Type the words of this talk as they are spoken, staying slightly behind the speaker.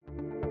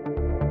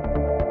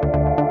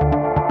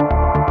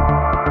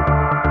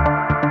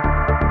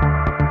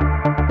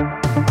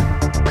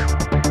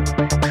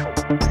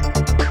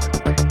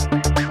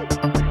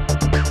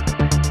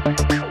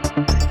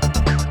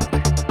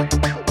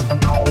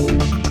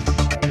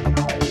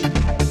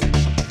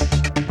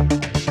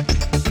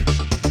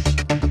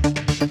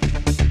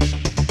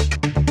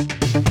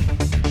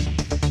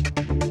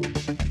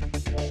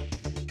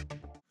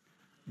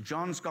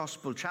John's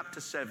Gospel, chapter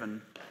 7,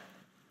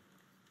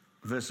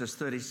 verses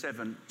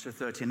 37 to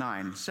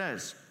 39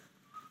 says,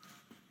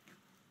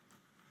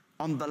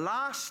 "On the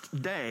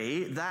last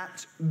day,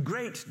 that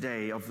great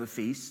day of the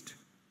feast,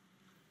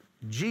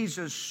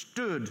 Jesus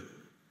stood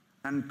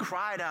and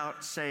cried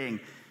out, saying,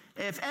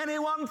 'If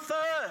anyone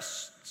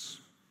thirsts,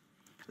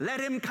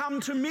 let him come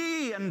to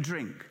me and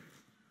drink.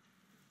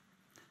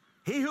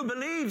 He who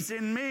believes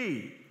in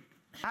me,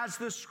 as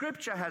the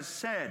scripture has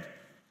said,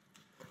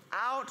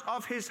 out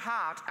of his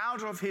heart,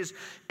 out of his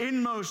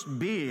inmost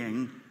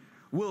being,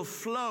 will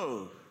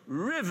flow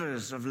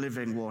rivers of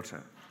living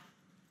water.'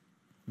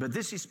 But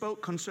this he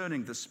spoke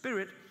concerning the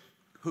Spirit,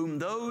 whom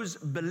those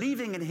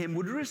believing in him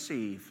would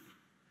receive.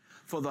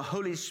 For the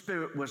Holy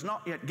Spirit was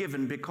not yet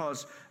given,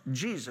 because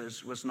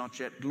Jesus was not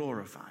yet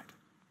glorified."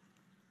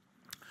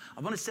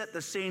 I want to set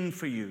the scene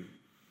for you.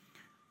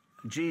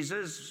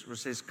 Jesus,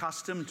 was his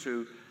custom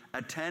to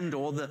attend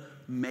all the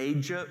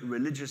major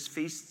religious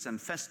feasts and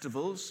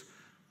festivals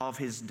of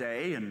his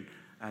day, and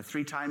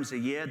 3 times a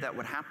year that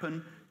would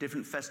happen,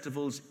 different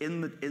festivals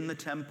in the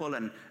temple,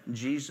 and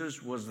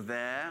Jesus was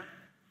there.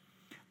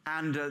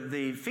 And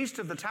the Feast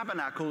of the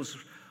Tabernacles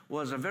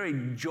was a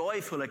very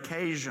joyful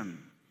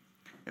occasion.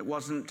 It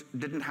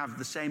didn't have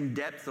the same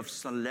depth of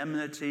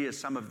solemnity as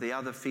some of the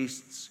other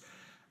feasts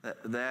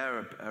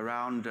there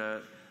around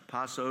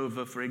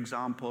Passover, for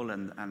example,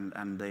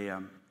 and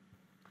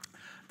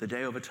the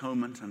Day of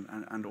Atonement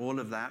and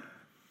all of that.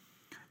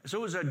 So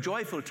it was a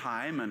joyful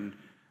time,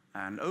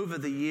 and over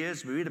the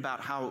years, we read about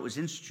how it was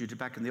instituted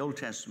back in the Old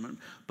Testament,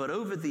 but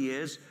over the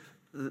years,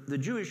 the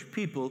Jewish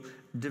people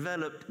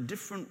developed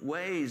different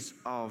ways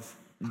of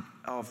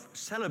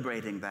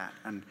celebrating that,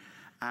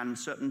 and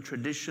certain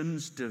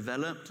traditions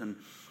developed,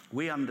 and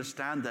we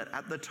understand that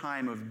at the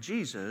time of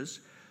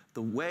Jesus,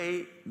 the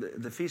way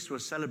the feast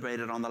was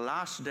celebrated on the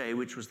last day,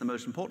 which was the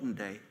most important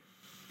day,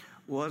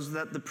 was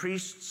that the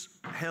priests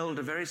held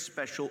a very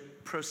special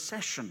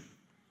procession.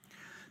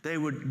 They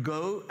would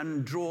go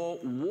and draw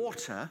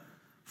water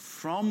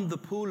from the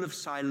pool of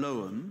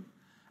Siloam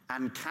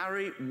and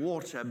carry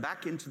water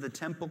back into the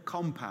temple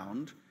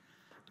compound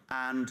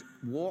and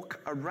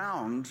walk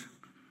around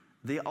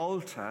the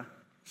altar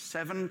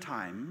 7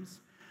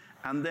 times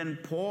and then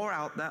pour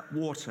out that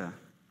water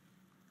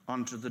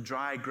onto the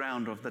dry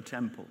ground of the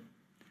temple.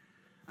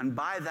 And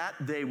by that,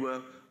 they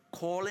were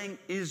calling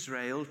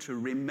Israel to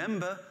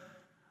remember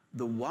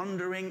the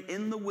wandering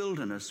in the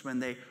wilderness when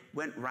they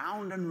went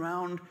round and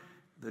round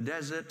the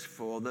desert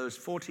for those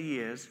 40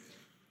 years.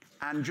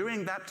 And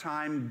during that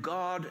time,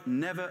 God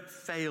never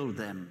failed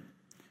them.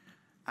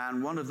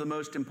 And one of the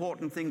most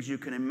important things you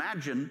can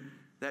imagine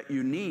that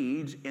you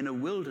need in a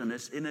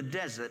wilderness, in a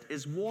desert,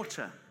 is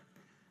water.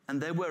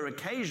 And there were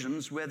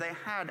occasions where they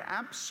had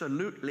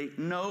absolutely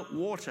no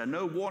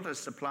water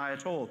supply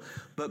at all.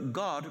 But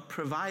God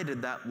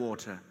provided that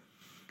water.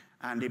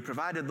 And he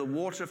provided the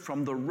water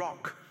from the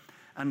rock.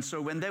 And so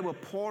when they were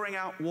pouring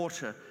out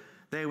water,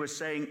 they were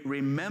saying,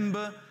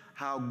 remember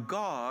how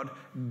God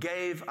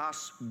gave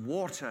us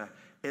water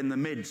in the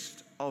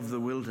midst of the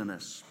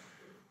wilderness.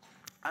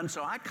 And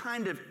so I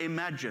kind of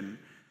imagine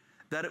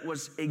that it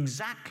was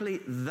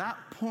exactly that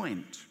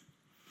point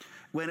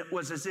when it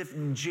was as if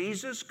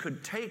Jesus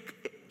could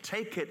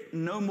take it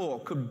no more,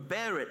 could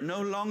bear it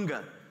no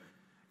longer.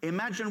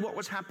 Imagine what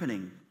was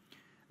happening.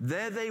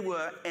 There they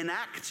were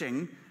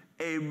enacting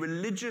a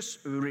religious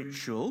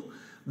ritual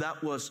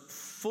that was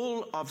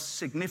full of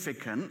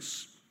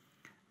significance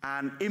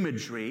and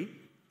imagery,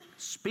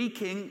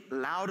 speaking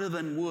louder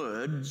than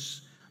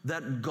words,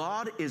 that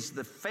God is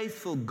the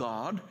faithful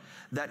God,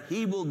 that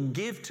he will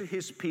give to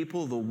his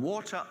people the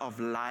water of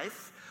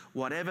life,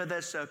 whatever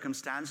their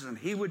circumstances, and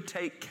he would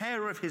take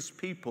care of his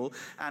people,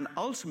 and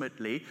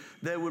ultimately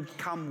there would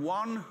come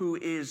one who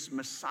is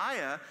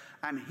Messiah,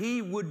 and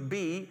he would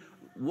be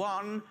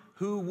one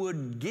who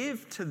would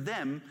give to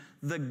them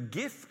the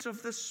gift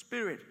of the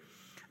Spirit.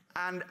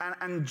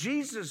 And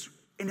Jesus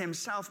in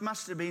himself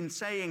must have been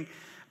saying,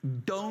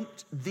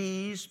 don't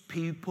these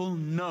people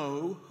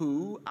know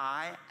who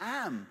I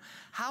am?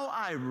 How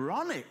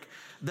ironic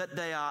that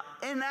they are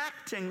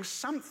enacting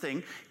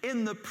something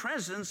in the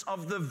presence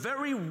of the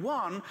very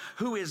one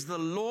who is the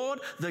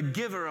Lord, the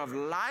giver of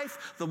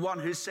life, the one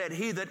who said,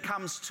 he that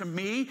comes to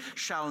me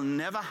shall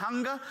never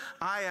hunger.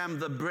 I am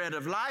the bread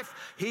of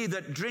life. He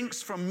that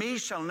drinks from me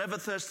shall never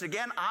thirst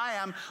again. I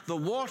am the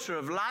water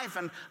of life.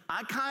 And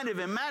I kind of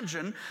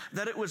imagine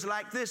that it was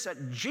like this,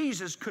 that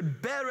Jesus could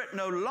bear it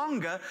no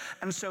longer.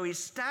 And so he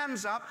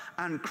stands up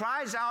and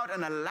cries out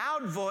in a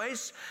loud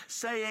voice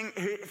saying,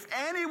 if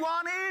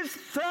anyone is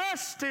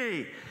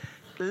thirsty,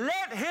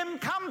 let him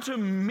come to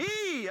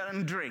me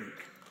and drink.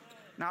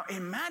 Now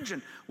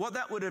imagine what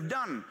that would have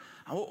done.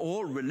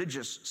 all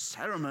religious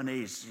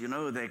ceremonies,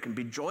 they can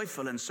be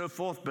joyful and so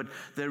forth, but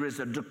there is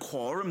a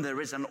decorum,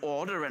 there is an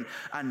order,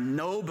 and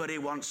nobody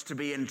wants to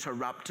be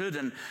interrupted.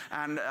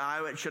 And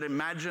I should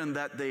imagine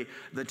that the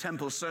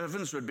temple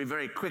servants would be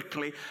very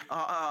quickly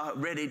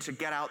ready to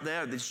get out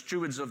there, the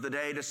stewards of the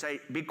day, to say,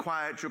 be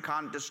quiet, you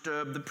can't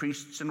disturb the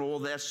priests and all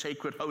their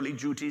sacred holy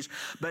duties.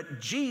 But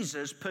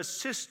Jesus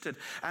persisted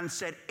and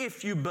said,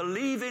 if you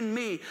believe in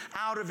me,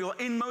 out of your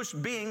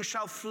inmost being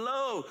shall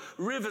flow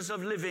rivers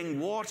of living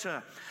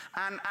water.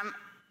 And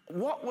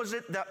what was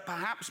it that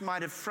perhaps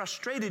might have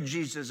frustrated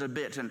Jesus a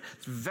bit? And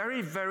it's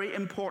very, very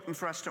important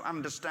for us to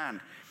understand.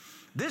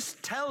 This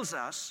tells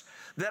us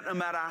that no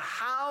matter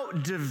how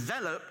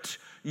developed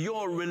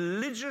your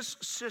religious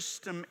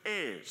system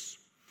is,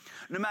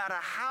 no matter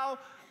how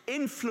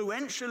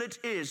influential it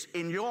is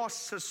in your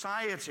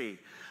society,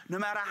 no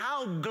matter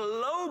how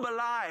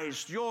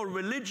globalized your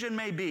religion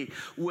may be,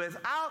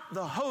 without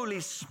the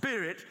Holy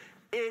Spirit,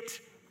 it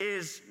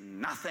is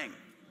nothing.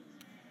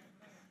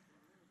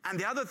 And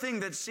the other thing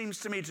that seems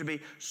to me to be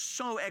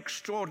so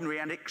extraordinary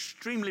and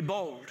extremely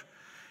bold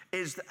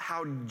is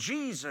how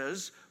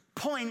Jesus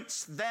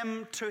points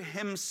them to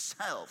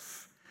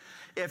himself.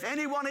 If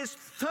anyone is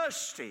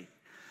thirsty,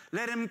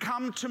 let him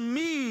come to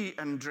me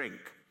and drink.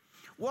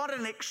 What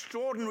an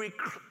extraordinary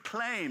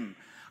claim.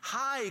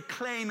 High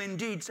claim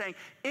indeed, saying,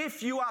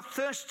 if you are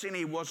thirsty, and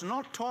he was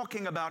not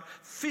talking about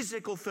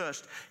physical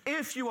thirst.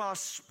 If you are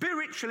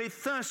spiritually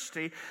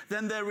thirsty,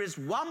 then there is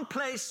one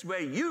place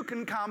where you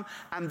can come,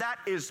 and that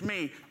is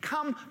me.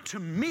 Come to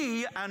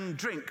me and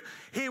drink.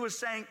 He was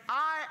saying,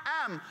 I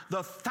am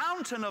the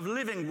fountain of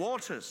living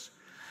waters.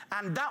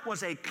 And that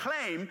was a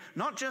claim,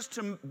 not just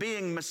to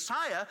being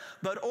Messiah,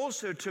 but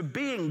also to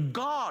being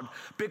God,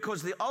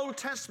 because the Old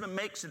Testament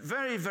makes it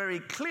very, very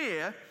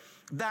clear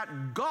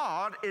that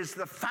God is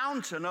the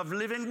fountain of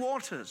living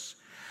waters.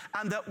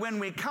 And that when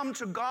we come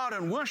to God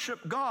and worship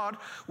God,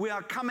 we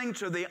are coming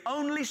to the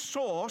only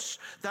source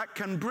that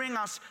can bring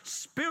us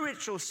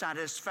spiritual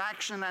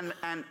satisfaction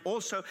and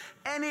also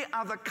any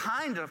other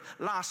kind of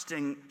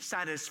lasting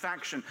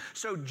satisfaction.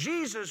 So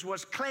Jesus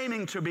was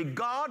claiming to be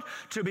God,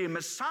 to be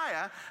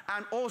Messiah,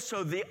 and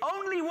also the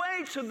only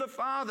way to the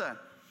Father.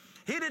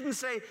 He didn't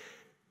say,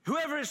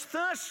 whoever is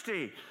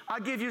thirsty, I'll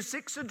give you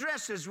 6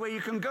 addresses where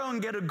you can go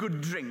and get a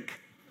good drink.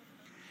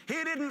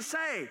 He didn't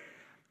say,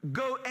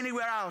 go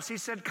anywhere else. He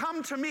said,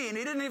 come to me. And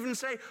he didn't even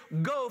say,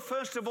 go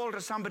first of all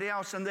to somebody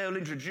else and they'll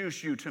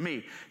introduce you to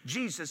me.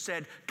 Jesus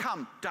said,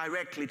 come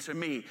directly to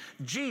me.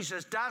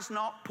 Jesus does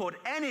not put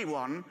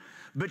anyone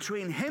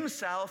between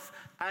himself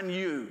and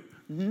you.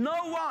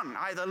 No one,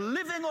 either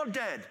living or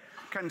dead,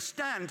 can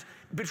stand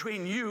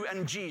between you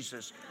and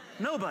Jesus.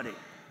 Nobody.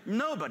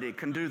 Nobody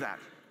can do that.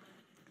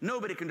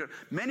 Nobody can do it.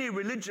 Many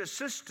religious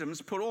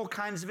systems put all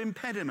kinds of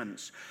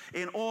impediments.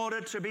 In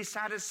order to be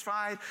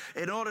satisfied,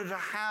 in order to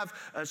have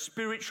a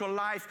spiritual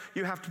life,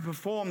 you have to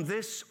perform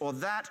this or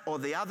that or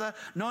the other.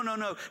 No, no,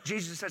 no.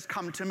 Jesus says,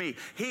 come to me.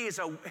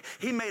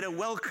 He made a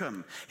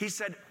welcome. He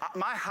said,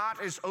 my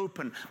heart is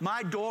open.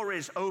 My door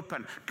is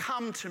open.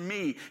 Come to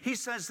me. He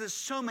says this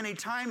so many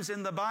times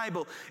in the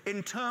Bible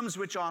in terms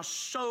which are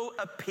so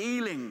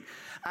appealing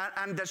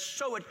and they're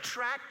so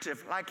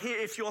attractive. Like here,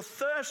 if you're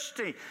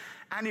thirsty,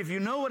 and if you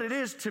know what it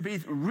is to be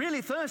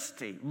really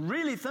thirsty,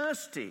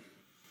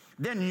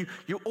 then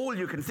all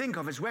you can think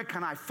of is, where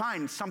can I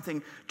find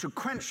something to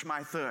quench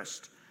my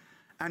thirst?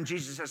 And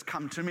Jesus says,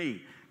 come to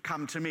me,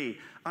 come to me.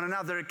 On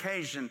another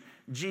occasion,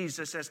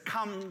 Jesus says,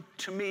 come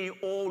to me,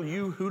 all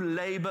you who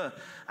labor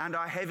and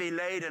are heavy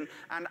laden,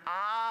 and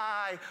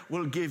I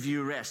will give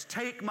you rest.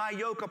 Take my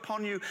yoke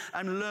upon you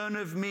and learn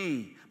of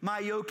me. My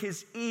yoke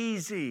is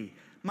easy.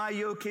 My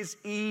yoke is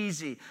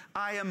easy.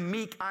 I am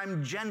meek.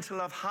 I'm gentle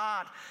of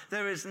heart.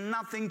 There is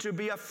nothing to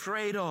be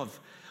afraid of.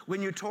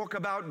 When you talk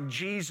about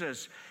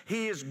Jesus,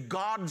 he is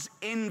God's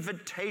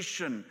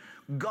invitation.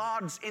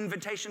 God's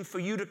invitation for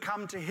you to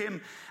come to him.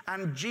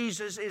 And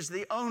Jesus is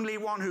the only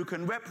one who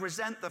can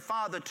represent the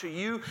Father to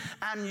you.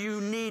 And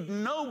you need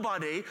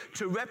nobody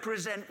to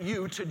represent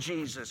you to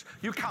Jesus.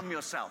 You come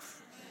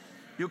yourself.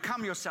 You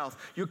come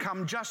yourself. You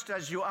come just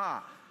as you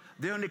are.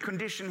 The only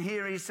condition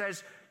here, he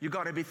says, you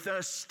got to be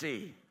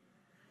thirsty.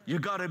 You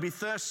got to be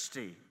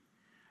thirsty.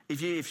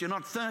 If you're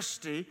not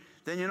thirsty,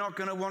 then you're not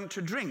going to want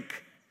to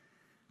drink.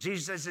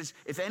 Jesus says,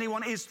 if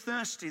anyone is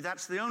thirsty,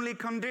 that's the only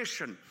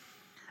condition.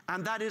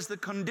 And that is the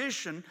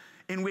condition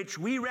in which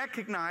we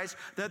recognize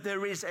that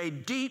there is a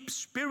deep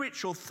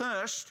spiritual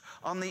thirst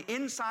on the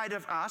inside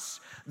of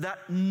us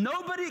that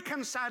nobody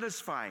can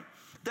satisfy,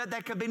 that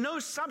there can be no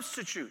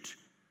substitute.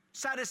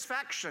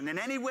 Satisfaction in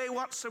any way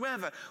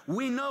whatsoever.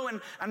 We know,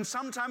 and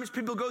sometimes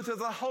people go through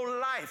the whole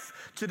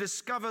life to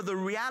discover the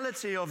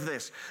reality of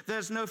this.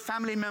 There's no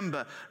family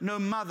member, no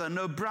mother,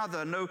 no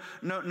brother, no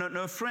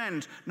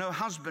friend, no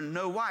husband,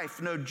 no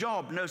wife, no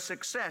job, no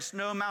success,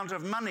 no amount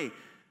of money,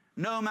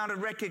 no amount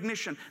of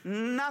recognition.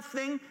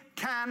 Nothing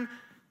can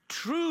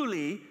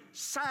truly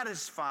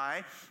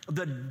satisfy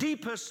the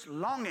deepest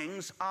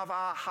longings of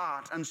our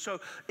heart. And so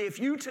if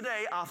you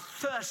today are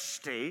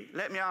thirsty,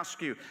 let me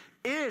ask you,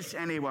 is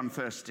anyone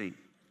thirsty?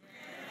 Yes.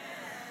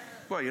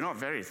 Well, you're not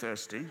very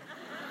thirsty.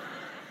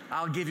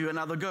 I'll give you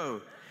another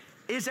go.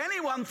 Is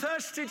anyone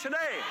thirsty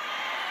today?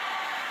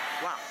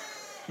 Wow,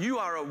 you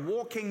are a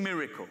walking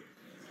miracle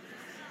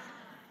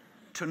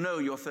to know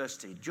you're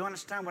thirsty. Do you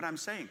understand what I'm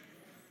saying?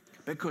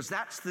 Because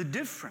that's the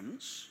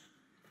difference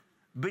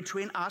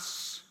between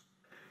us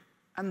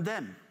and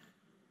them.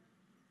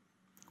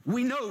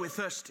 We know we're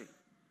thirsty.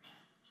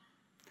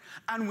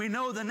 And we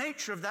know the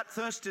nature of that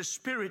thirst is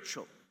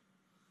spiritual.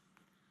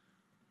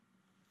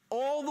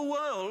 All the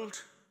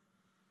world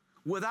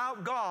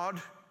without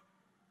God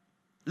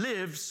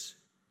lives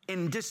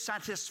in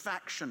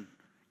dissatisfaction,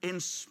 in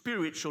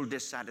spiritual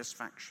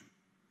dissatisfaction.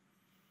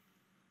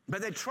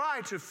 But they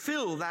try to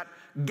fill that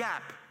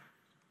gap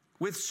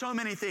with so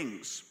many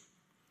things.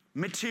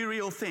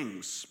 Material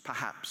things,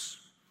 perhaps.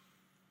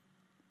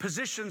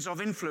 Positions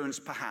of influence,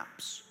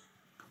 perhaps.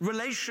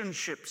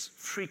 Relationships,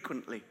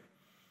 frequently.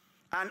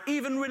 And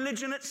even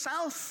religion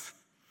itself.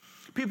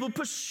 People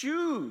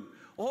pursue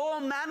all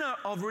manner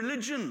of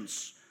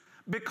religions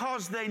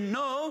because they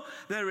know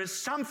there is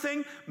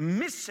something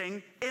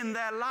missing in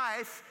their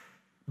life,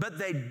 but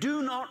they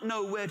do not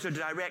know where to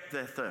direct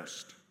their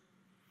thirst.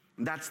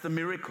 That's the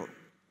miracle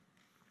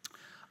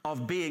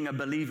of being a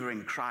believer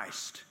in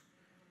Christ.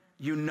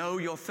 You know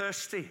you're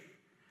thirsty,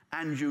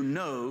 and you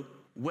know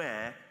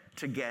where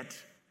to get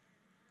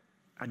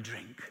a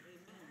drink.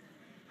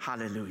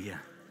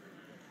 Hallelujah.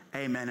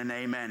 Amen and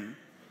amen.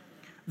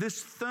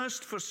 This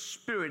thirst for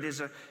spirit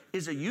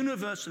is a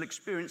universal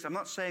experience. I'm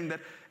not saying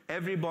that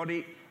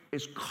everybody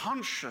is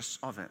conscious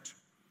of it.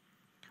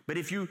 But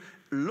if you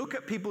look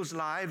at people's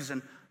lives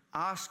and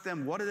ask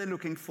them what are they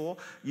looking for,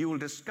 you will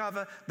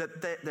discover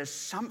that there's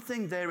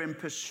something they're in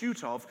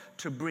pursuit of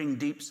to bring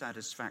deep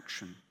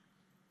satisfaction.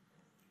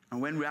 And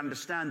when we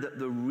understand that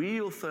the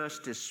real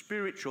thirst is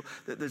spiritual,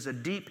 that there's a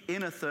deep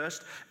inner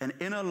thirst, an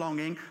inner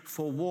longing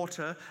for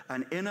water,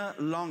 an inner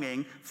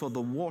longing for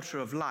the water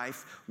of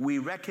life, we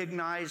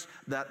recognize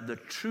that the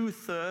true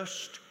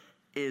thirst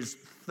is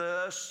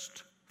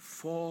thirst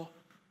for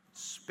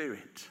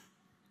spirit.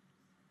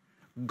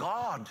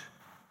 God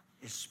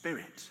is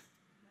spirit.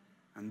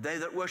 And they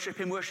that worship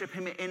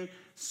him in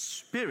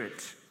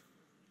spirit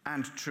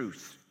and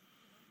truth.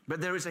 But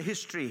there is a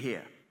history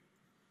here.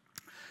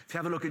 If you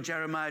have a look at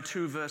Jeremiah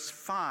 2 verse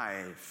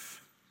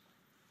 5,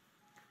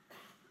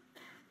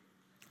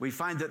 we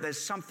find that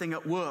there's something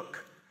at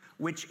work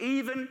which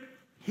even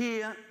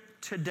here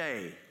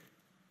today,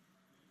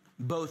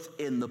 both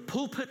in the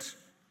pulpit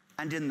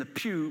and in the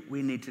pew,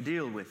 we need to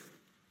deal with.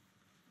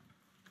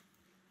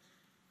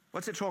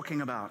 What's it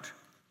talking about?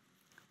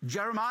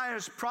 Jeremiah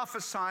is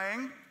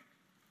prophesying,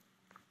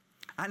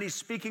 and he's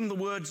speaking the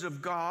words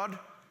of God.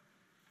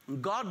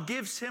 God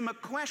gives him a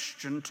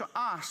question to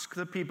ask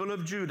the people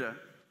of Judah.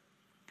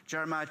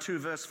 Jeremiah 2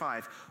 verse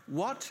 5.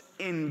 What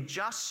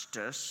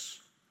injustice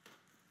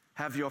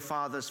have your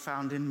fathers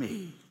found in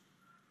me,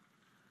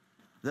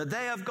 that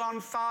they have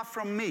gone far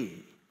from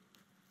me,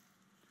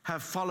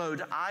 have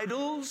followed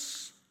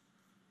idols,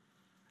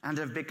 and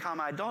have become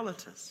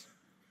idolaters?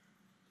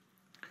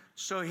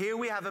 So here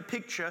we have a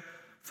picture,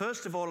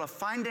 first of all, of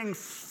finding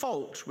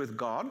fault with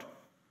God.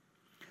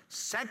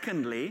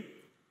 Secondly,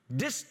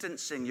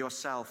 distancing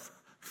yourself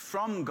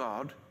from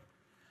God.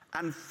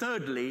 And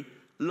thirdly,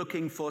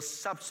 looking for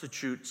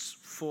substitutes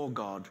for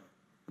God.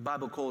 The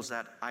Bible calls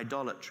that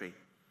idolatry.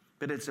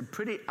 But it's a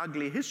pretty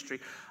ugly history.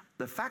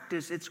 The fact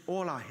is, it's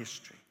all our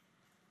history.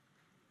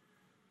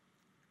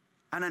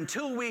 And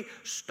until we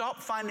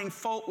stop finding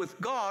fault with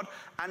God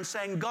and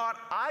saying, God,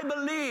 I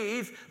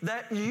believe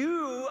that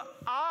you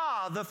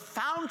are the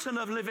fountain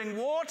of living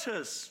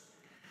waters,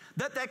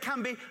 that there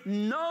can be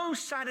no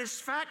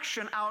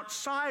satisfaction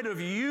outside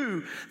of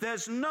you.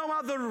 There's no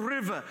other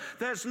river.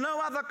 There's no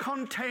other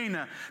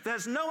container.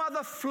 There's no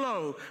other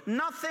flow.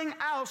 Nothing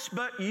else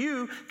but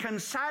you can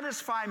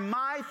satisfy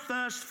my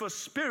thirst for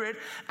spirit.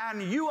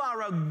 And you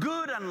are a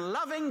good and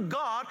loving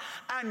God.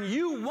 And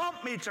you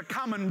want me to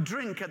come and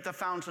drink at the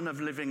fountain of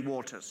living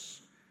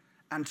waters.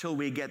 Until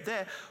we get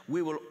there,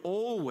 we will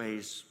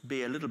always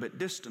be a little bit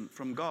distant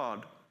from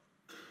God.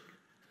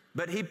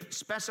 But he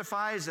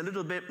specifies a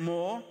little bit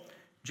more.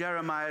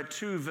 Jeremiah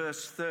 2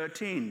 verse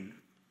 13.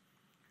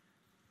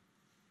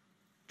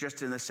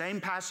 Just in the same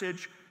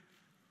passage,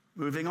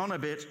 moving on a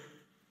bit,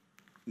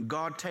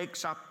 God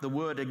takes up the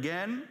word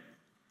again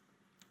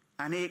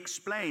and he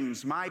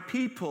explains, my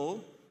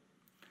people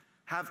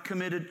have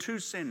committed two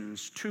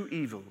sins, two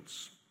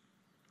evils.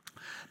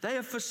 They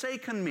have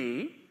forsaken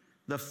me,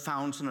 the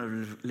fountain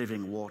of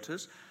living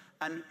waters,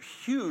 and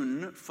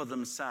hewn for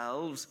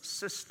themselves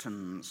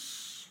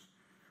cisterns,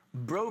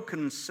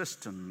 broken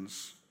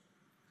cisterns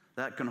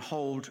that can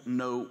hold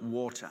no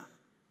water.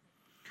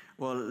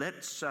 Well,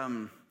 let's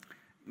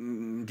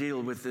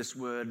deal with this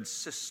word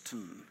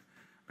cistern,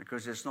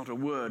 because it's not a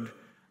word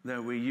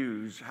that we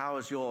use. How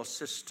is your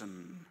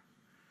cistern?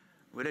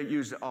 We don't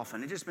use it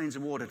often. It just means a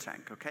water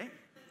tank, okay?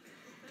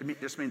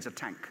 just means a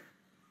tank.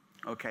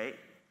 Okay?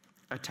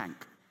 A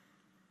tank.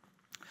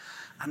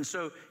 And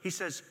so he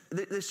says,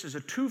 this is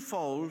a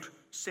twofold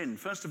sin.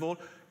 First of all,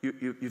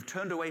 you've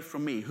turned away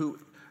from me, who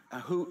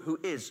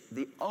is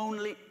the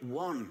only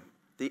one,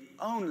 the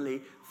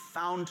only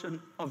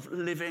fountain of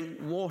living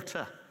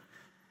water.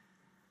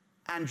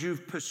 And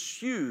you've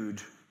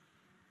pursued,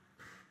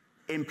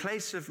 in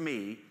place of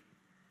me,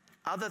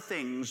 other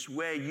things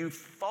where you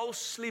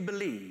falsely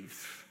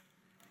believe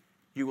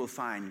you will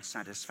find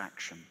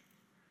satisfaction.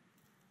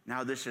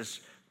 Now this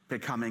is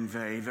becoming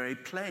very, very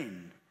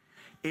plain.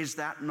 Is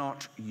that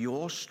not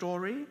your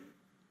story?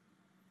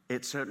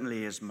 It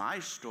certainly is my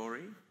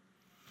story.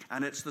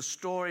 And it's the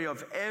story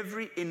of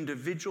every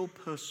individual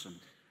person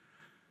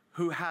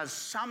who has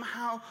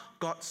somehow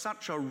got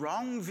such a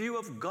wrong view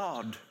of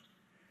God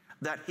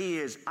that he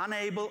is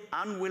unable,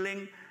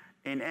 unwilling,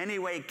 in any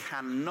way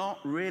cannot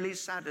really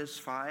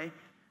satisfy,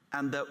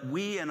 and that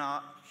we in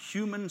our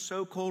human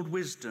so-called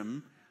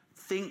wisdom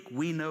think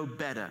we know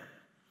better.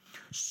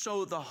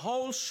 So the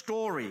whole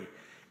story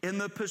in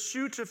the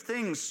pursuit of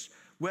things,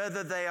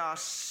 whether they are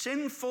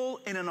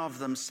sinful in and of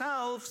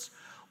themselves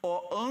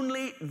or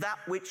only that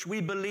which we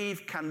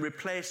believe can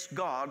replace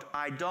God,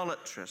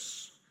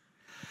 idolatrous,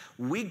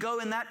 we go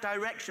in that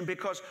direction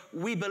because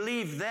we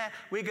believe there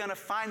we're going to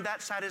find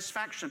that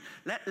satisfaction.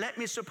 Let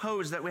me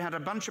suppose that we had a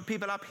bunch of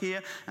people up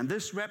here, and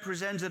this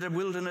represented a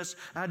wilderness,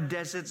 a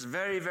desert,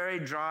 very, very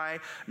dry,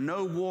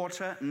 no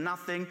water,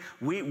 nothing.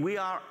 We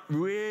are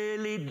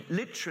really,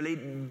 literally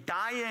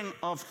dying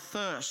of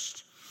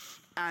thirst.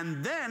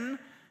 And then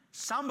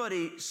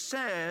somebody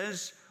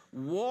says,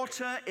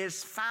 water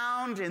is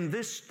found in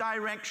this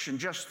direction,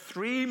 just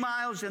 3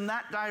 miles in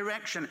that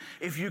direction.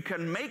 If you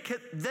can make it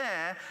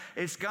there,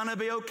 it's going to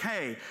be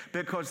okay,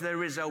 because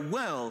there is a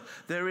well,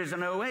 there is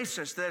an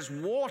oasis, there's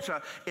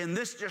water in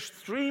this just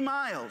 3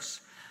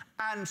 miles.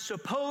 And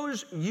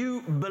suppose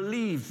you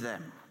believe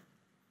them.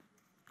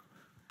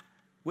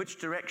 Which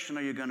direction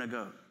are you going to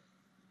go?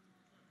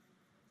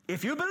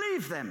 If you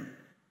believe them,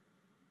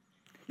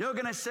 you're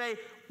going to say,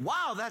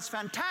 wow, that's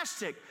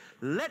fantastic.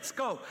 Let's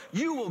go.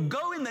 You will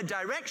go in the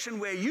direction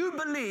where you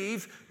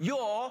believe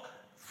your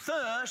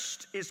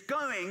thirst is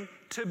going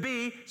to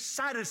be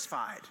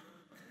satisfied.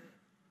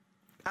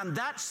 And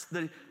that's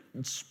the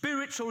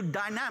spiritual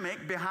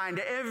dynamic behind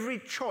every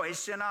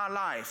choice in our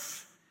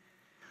life.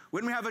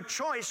 When we have a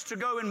choice to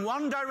go in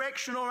one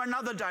direction or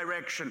another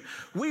direction,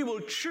 we will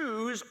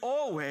choose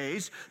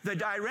always the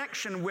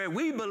direction where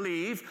we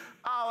believe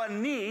our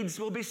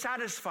needs will be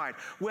satisfied,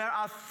 where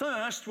our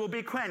thirst will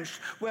be quenched,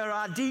 where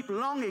our deep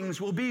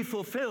longings will be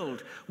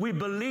fulfilled. We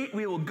believe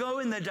we will go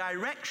in the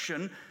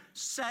direction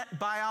set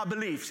by our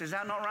beliefs. Is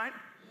that not right?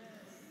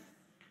 Yes.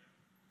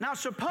 Now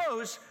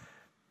suppose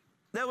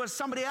there was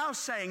somebody else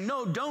saying,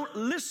 no, don't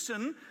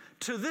listen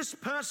to this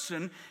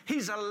person.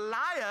 He's a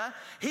liar.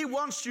 He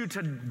wants you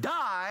to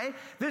die.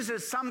 This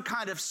is some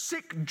kind of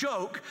sick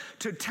joke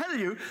to tell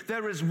you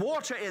there is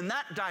water in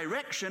that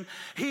direction.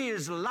 He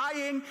is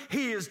lying.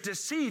 He is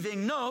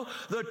deceiving. No,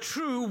 the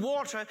true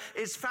water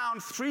is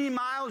found 3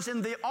 miles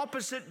in the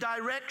opposite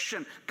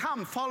direction.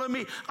 Come, follow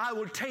me. I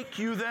will take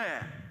you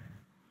there.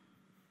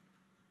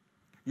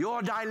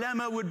 Your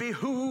dilemma would be,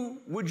 who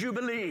would you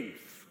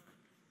believe?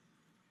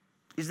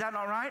 Is that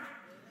all right?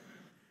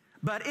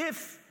 But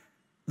if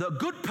the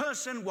good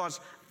person was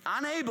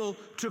unable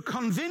to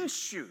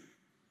convince you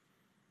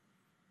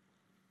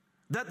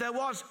that there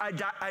was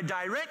a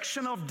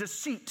direction of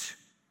deceit,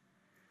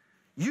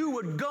 you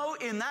would go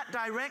in that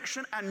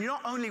direction, and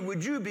not only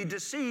would you be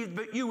deceived,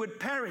 but you would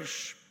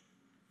perish.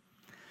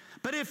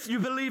 But if you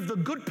believe the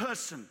good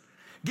person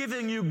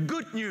giving you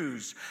good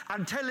news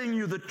and telling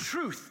you the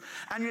truth,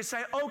 and you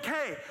say,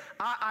 okay,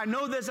 I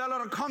know there's a lot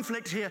of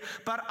conflict here,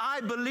 but I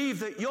believe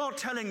that you're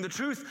telling the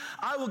truth.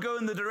 I will go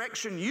in the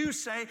direction you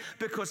say,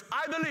 because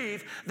I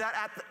believe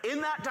that in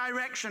that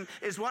direction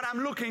is what I'm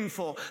looking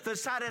for, the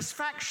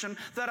satisfaction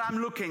that I'm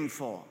looking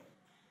for.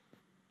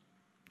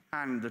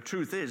 And the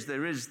truth is,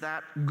 there is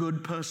that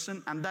good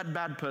person and that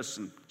bad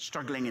person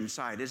struggling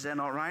inside. Is that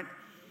not right?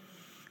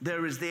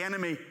 There is the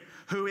enemy,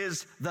 who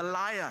is the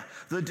liar,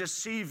 the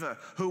deceiver,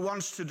 who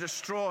wants to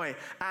destroy.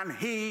 And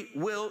he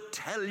will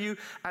tell you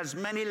as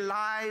many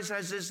lies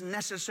as is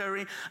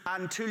necessary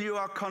until you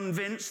are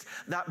convinced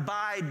that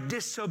by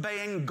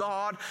disobeying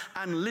God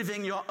and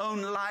living your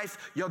own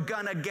life, you're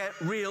going to get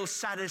real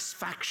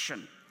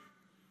satisfaction.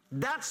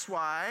 That's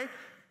why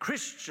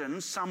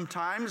Christians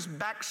sometimes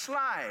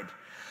backslide,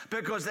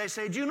 because they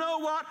say, do you know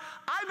what?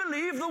 I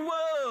believe the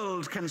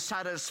world can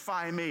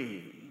satisfy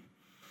me.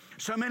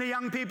 So many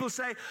young people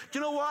say, do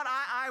you know what?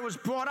 I was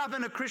brought up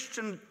in a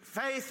Christian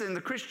faith, in the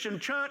Christian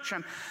church,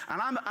 and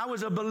I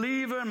was a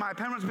believer in my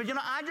parents, but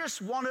I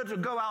just wanted to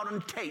go out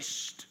and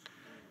taste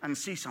and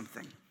see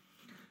something.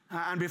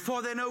 And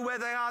before they know where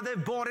they are,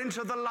 they've bought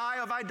into the lie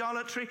of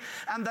idolatry,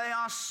 and they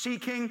are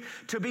seeking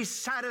to be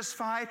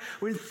satisfied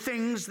with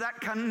things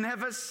that can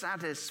never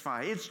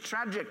satisfy. It's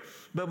tragic,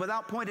 but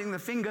without pointing the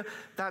finger,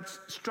 that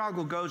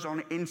struggle goes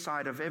on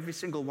inside of every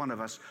single one of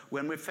us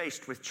when we're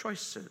faced with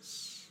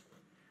choices.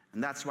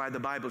 And that's why the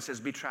Bible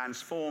says, be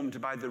transformed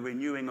by the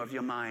renewing of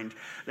your mind.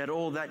 Let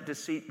all that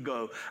deceit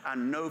go,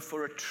 and know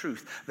for a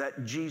truth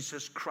that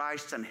Jesus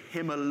Christ and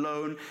him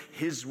alone,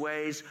 his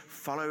ways,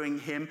 following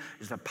him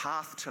is the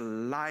path to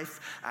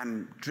life,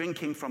 and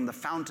drinking from the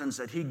fountains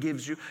that he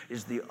gives you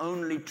is the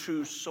only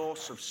true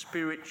source of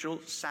spiritual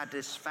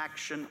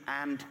satisfaction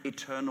and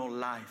eternal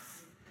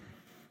life.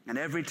 And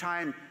every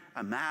time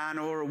a man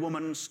or a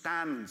woman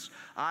stands,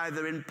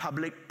 either in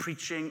public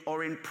preaching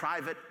or in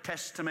private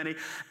testimony,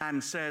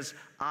 and says,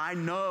 I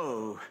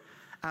know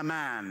a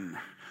man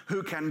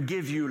who can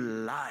give you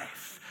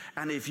life,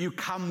 and if you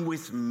come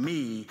with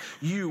me,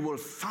 you will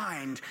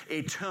find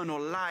eternal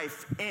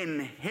life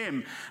in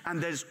him.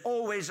 And there's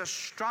always a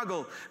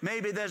struggle.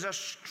 Maybe there's a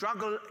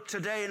struggle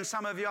today in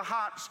some of your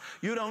hearts.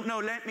 You don't know.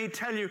 Let me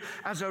tell you,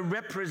 as a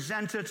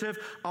representative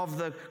of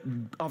the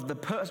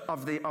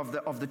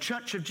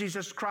Church of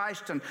Jesus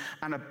Christ,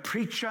 and a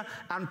preacher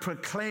and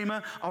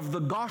proclaimer of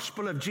the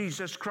gospel of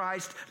Jesus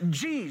Christ,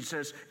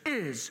 Jesus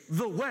is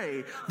the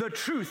way, the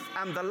truth,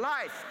 and the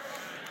life.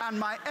 And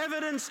my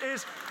evidence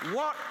is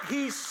what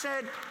he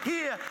said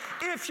here.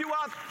 If you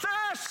are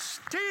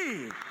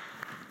thirsty,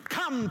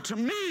 come to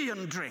me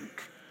and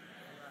drink.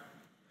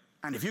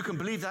 And if you can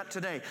believe that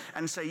today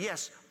and say,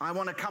 yes, I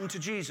want to come to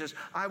Jesus,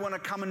 I want to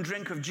come and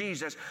drink of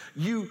Jesus,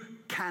 you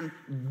can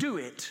do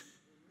it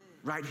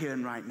right here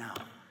and right now.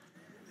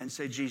 And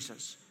say,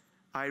 Jesus,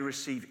 I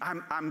receive.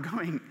 I'm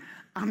going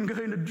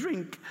to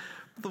drink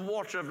the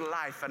water of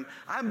life. And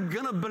I'm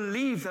going to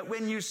believe that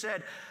when you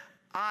said,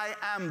 I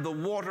am the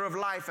water of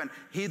life, and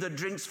he that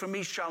drinks from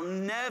me shall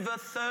never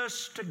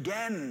thirst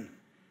again.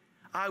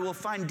 I will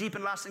find deep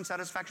and lasting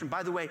satisfaction.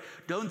 By the way,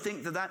 don't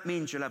think that that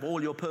means you'll have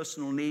all your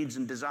personal needs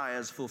and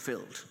desires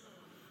fulfilled.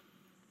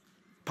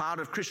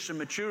 Part of Christian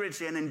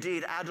maturity, and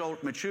indeed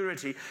adult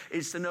maturity,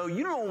 is to know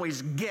you don't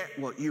always get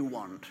what you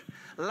want.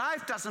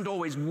 Life doesn't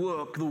always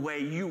work the way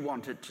you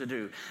want it to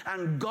do.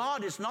 And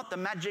God is not the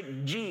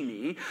magic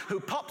genie who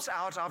pops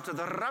out after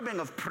the rubbing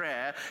of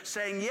prayer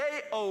saying,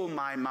 yea, oh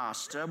my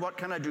master, what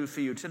can I do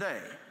for you today?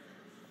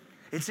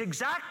 It's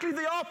exactly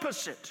the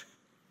opposite.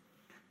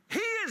 He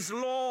is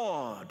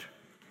Lord.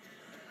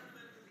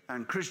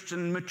 And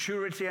Christian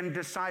maturity and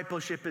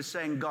discipleship is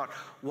saying, God,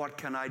 what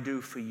can I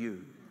do for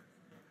you?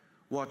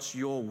 What's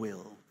your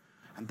will?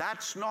 And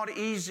that's not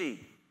easy.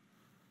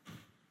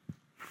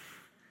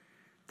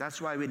 That's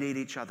why we need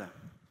each other.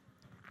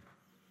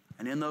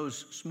 And in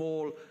those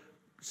small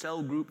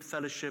cell group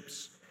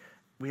fellowships,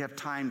 we have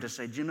time to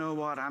say, do you know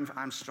what?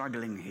 I'm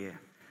struggling here.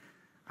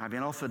 I've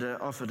been offered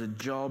a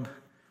job,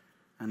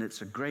 and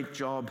it's a great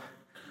job.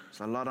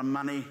 It's a lot of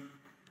money,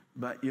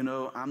 but you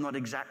know, I'm not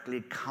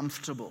exactly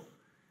comfortable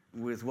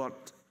with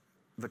what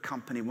the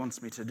company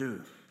wants me to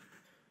do.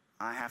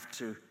 I have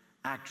to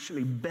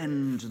actually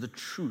bend the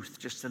truth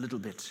just a little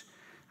bit.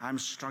 I'm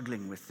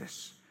struggling with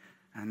this.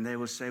 And they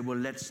will say, well,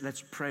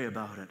 let's pray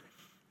about it.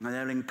 And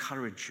they'll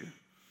encourage you.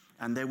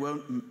 And they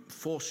won't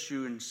force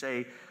you and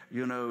say,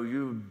 you know,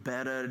 you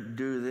better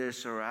do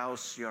this or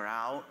else you're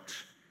out.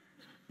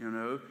 You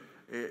know,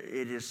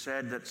 it is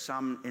said that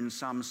in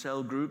some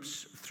cell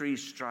groups, 3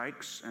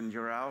 strikes and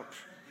you're out.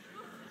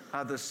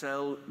 Other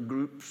cell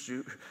groups,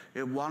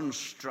 1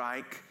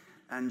 strike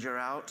and you're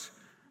out.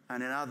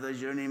 And in others,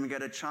 you don't even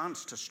get a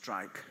chance to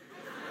strike.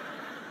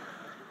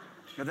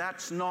 But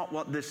that's not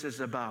what this is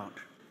about.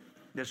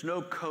 There's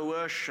no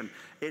coercion.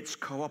 It's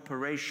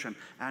cooperation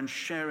and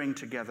sharing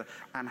together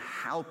and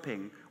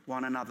helping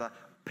one another,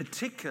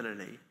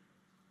 particularly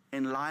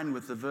in line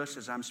with the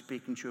verses I'm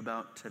speaking to you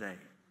about today.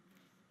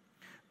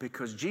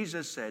 Because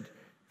Jesus said,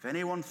 if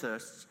anyone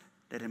thirsts,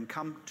 let him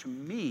come to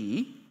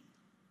me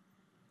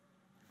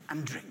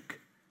and drink.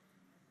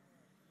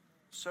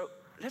 So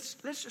let's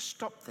just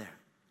stop there.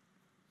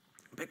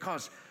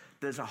 Because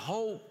there's a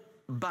whole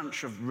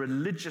bunch of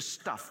religious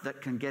stuff that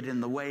can get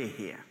in the way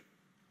here.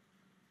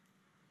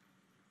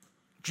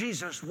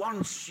 Jesus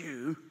wants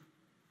you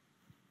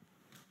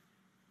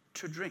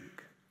to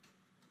drink.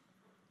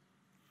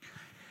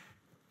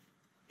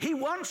 He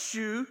wants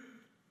you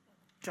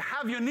to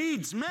have your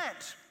needs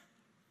met.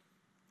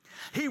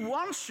 He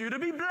wants you to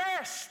be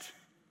blessed.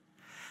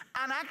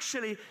 And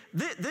actually,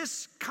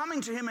 this coming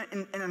to him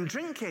and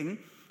drinking,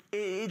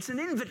 it's an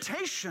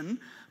invitation,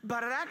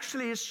 but it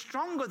actually is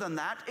stronger than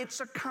that. It's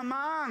a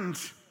command.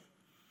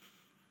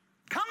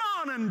 Come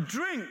on and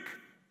drink.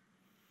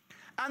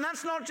 And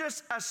that's not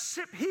just a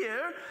sip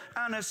here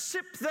and a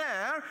sip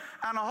there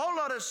and a whole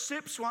lot of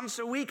sips once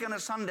a week in a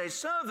Sunday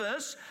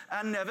service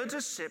and never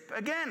to sip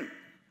again.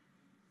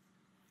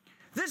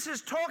 This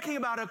is talking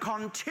about a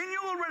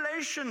continual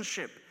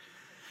relationship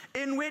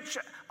in which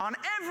on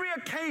every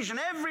occasion,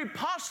 every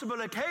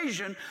possible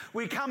occasion,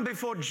 we come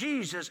before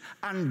Jesus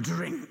and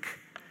drink.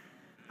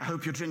 I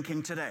hope you're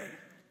drinking today.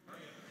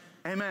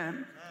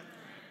 Amen.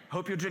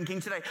 Hope you're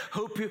drinking today.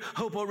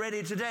 Hope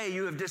already today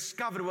you have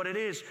discovered what it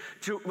is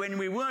to, when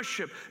we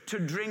worship, to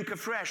drink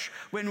afresh.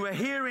 When we're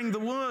hearing the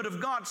word of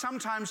God,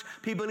 sometimes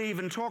people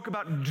even talk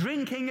about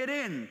drinking it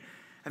in.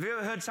 Have you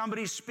ever heard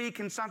somebody speak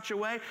in such a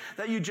way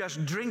that you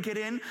just drink it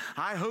in?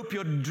 I hope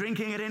you're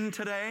drinking it in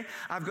today.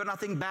 I've got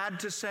nothing bad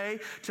to say.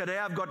 Today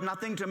I've got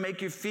nothing to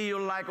make you feel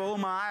like, oh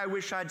my, I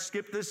wish I'd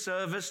skipped this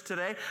service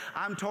today.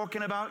 I'm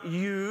talking about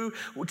you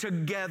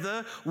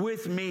together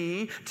with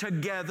me,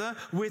 together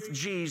with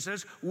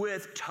Jesus,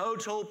 with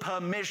total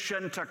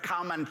permission to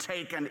come and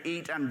take and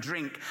eat and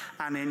drink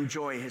and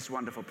enjoy his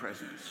wonderful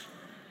presence.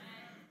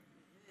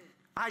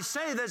 I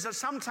say there's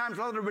sometimes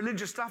a lot of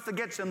religious stuff that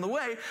gets in the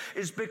way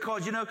is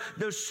because,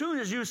 as soon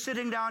as you're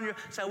sitting down, you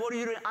say, what are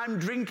you doing? I'm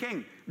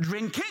drinking.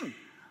 Drinking?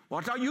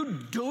 What are you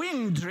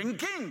doing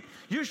drinking?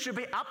 You should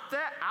be up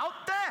there,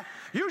 out there.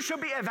 You should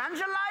be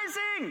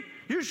evangelizing.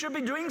 You should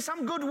be doing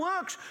some good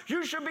works.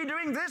 You should be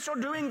doing this or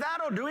doing that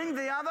or doing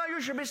the other. You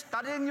should be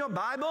studying your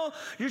Bible.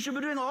 You should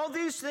be doing all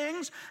these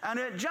things. And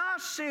it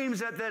just seems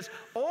that there's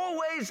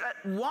always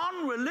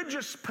one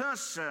religious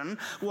person,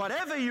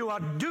 whatever you are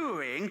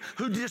doing,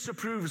 who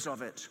disapproves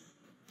of it.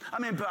 I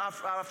mean,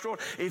 after all,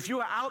 if you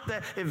were out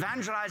there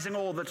evangelizing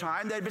all the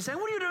time, they'd be saying,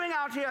 what are you doing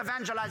out here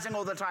evangelizing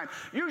all the time?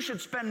 You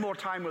should spend more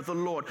time with the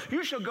Lord.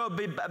 You should go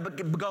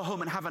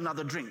home and have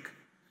another drink.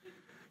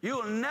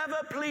 You'll never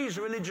please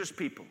religious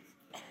people.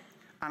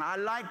 And I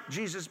like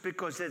Jesus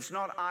because it's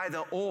not either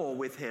or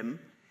with him.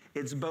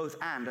 It's both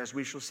and, as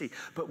we shall see.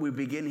 But we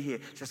begin here.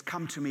 It says,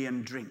 come to me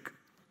and drink.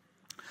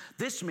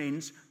 This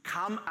means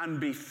come and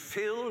be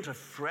filled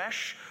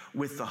afresh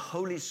with the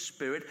Holy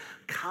Spirit.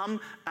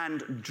 Come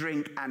and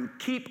drink and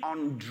keep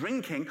on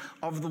drinking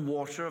of the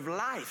water of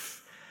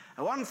life.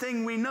 And one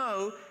thing we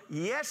know,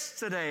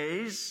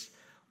 yesterday's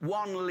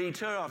 1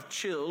 liter of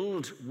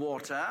chilled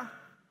water.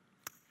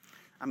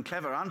 I'm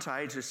clever, aren't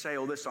I, to say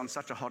all this on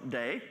such a hot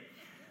day?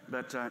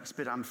 But it's a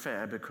bit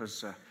unfair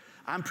because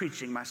I'm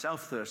preaching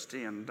myself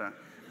thirsty and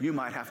you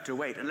might have to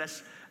wait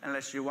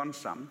unless you want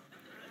some.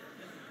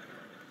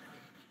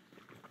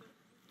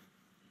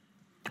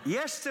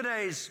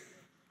 Yesterday's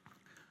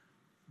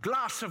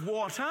glass of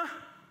water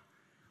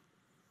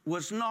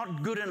was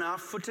not good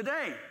enough for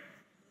today.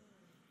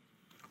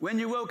 When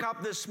you woke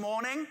up this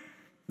morning,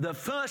 the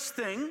first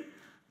thing,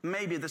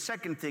 maybe the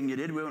second thing you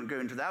did, we won't go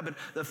into that, but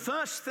the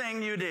first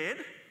thing you did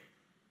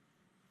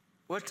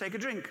was take a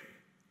drink.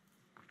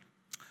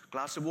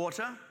 Glass of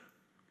water.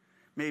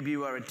 Maybe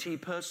you are a tea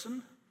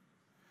person,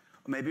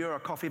 or maybe you're a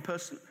coffee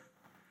person.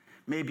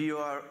 Maybe you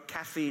are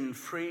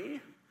caffeine-free.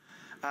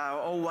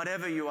 Or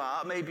whatever you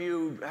are, maybe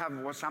you have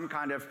some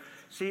kind of,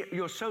 see,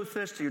 you're so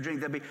thirsty you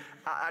drink.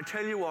 I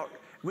tell you what,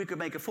 we could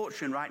make a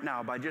fortune right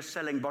now by just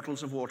selling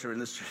bottles of water in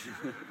the street.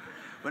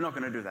 We're not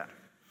going to do that.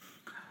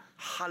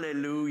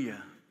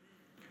 Hallelujah.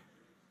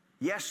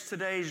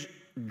 Yesterday's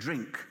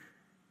drink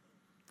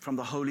from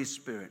the Holy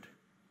Spirit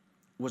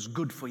was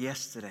good for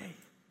yesterday,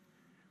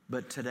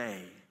 but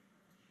today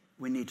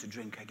we need to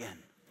drink again.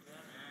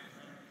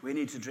 We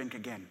need to drink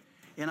again.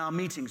 In our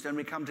meetings, when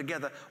we come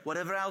together,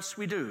 whatever else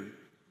we do,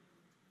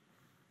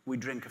 we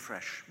drink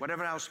afresh.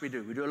 Whatever else we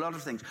do a lot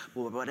of things,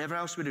 but whatever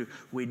else we do,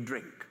 we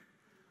drink.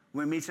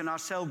 When we meet in our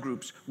cell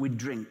groups, we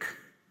drink.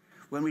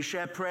 When we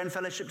share prayer and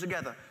fellowship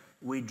together,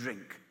 we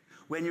drink.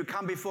 When you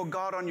come before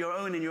God on your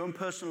own in your own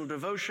personal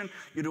devotion,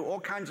 you do all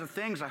kinds of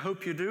things. I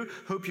hope you do.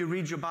 Hope you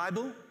read your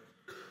Bible.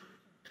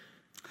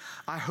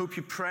 I hope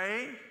you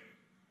pray.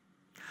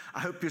 I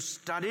hope you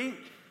study.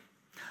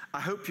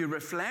 I hope you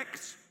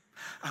reflect.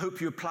 I hope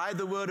you apply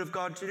the Word of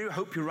God to you. I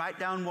hope you write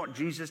down what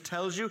Jesus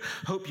tells you.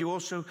 Hope you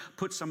also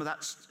put some of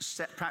that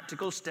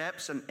practical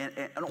steps and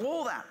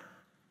all that.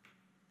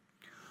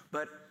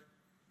 But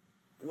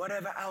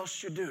whatever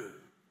else you do,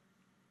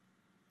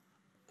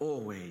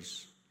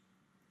 always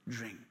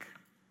drink.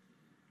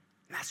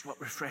 That's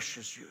what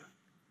refreshes you.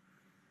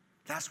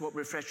 That's what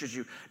refreshes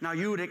you. Now,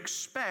 you would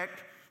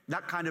expect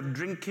that kind of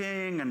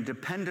drinking and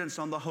dependence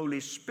on the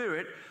Holy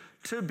Spirit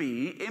to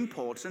be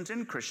important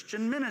in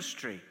Christian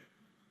ministry.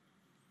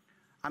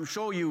 I'm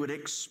sure you would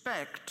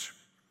expect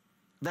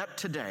that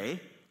today,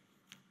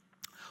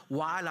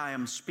 while I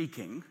am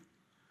speaking,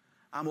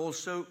 I'm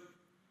also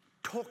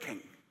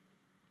talking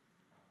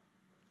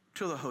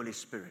to the Holy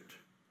Spirit.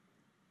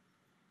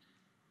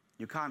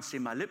 You can't see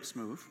my lips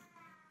move,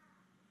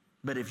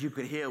 but if you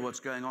could hear what's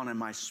going on in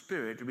my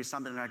spirit, it would be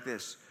something like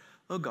this.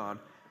 Oh God,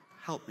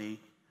 help me.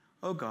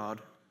 Oh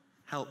God,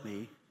 help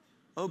me.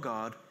 Oh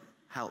God,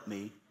 help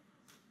me.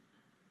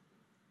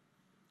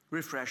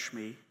 Refresh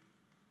me.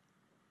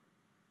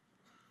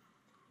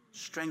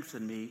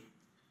 Strengthen me,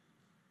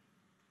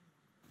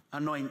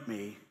 anoint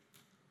me,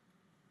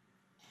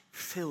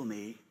 fill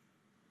me.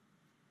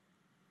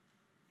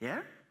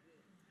 Yeah?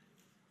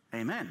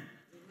 Amen.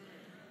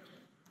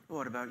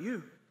 What about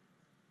you?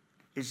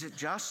 Is it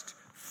just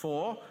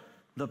for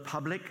the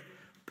public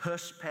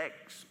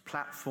Perspex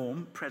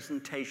platform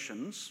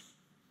presentations?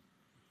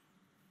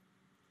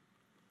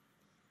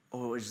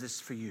 Or is this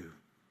for you?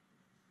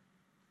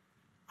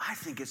 I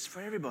think it's for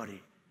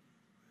everybody,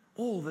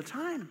 all the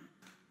time.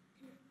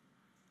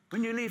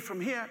 When you leave from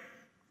here,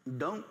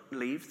 don't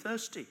leave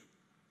thirsty.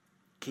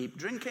 Keep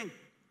drinking.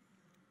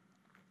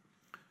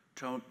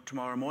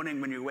 Tomorrow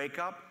morning when you wake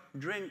up,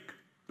 drink.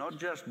 not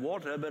just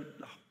water, but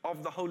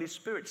of the Holy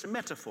Spirit. It's a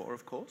metaphor,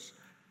 of course.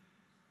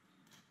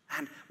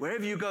 And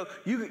wherever you go,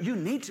 you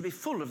need to be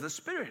full of the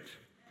Spirit.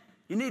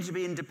 You need to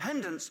be in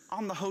dependence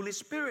on the Holy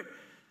Spirit.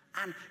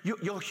 And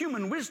your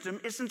human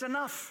wisdom isn't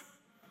enough.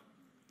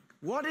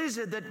 What is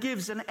it that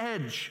gives an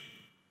edge?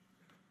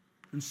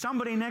 And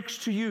somebody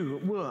next to you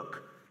at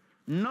work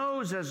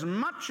knows as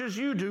much as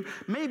you do,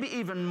 maybe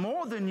even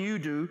more than you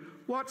do.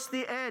 What's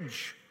the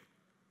edge?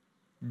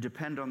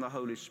 Depend on the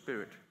Holy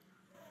Spirit.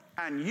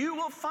 And you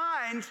will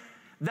find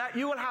that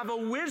you will have a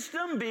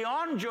wisdom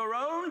beyond your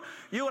own.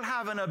 You will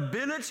have an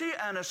ability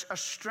and a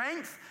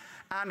strength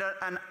and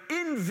an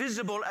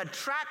invisible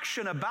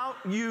attraction about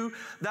you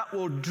that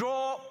will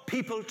draw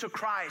people to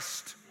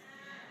Christ.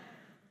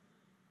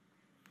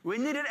 We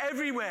need it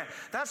everywhere.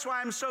 That's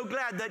why I'm so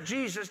glad that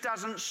Jesus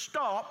doesn't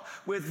stop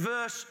with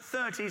verse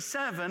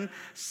 37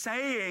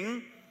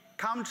 saying,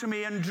 "Come to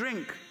me and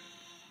drink."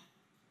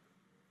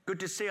 Good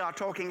to see our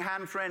talking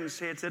hand friends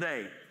here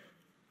today.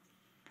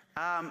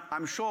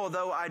 I'm sure,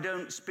 though I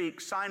don't speak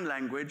sign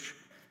language,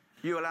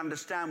 you will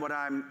understand what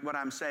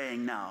I'm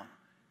saying now.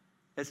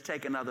 Let's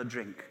take another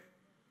drink.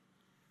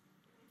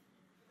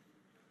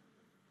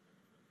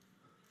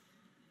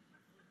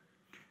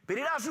 But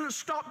it doesn't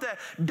stop there.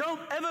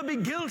 Don't ever be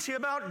guilty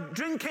about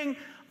drinking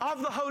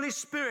of the Holy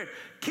Spirit.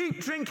 Keep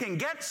drinking.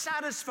 Get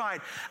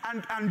satisfied.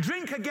 And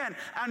drink again.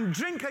 And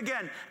drink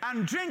again.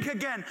 And drink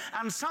again.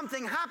 And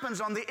something happens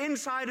on the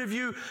inside of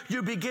you.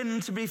 You begin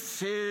to be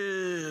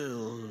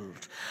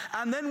filled.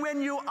 And then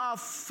when you are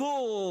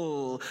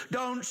full,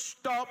 don't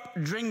stop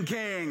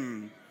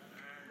drinking.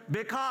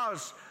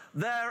 Because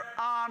there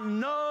are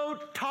no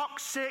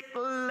toxic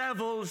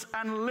levels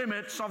and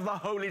limits of the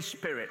Holy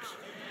Spirit.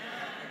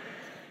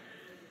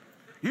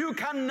 You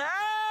can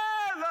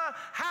never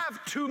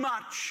have too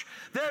much.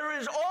 There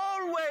is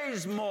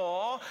always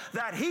more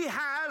that He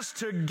has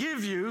to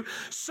give you.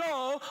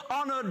 So,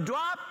 on ne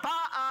doit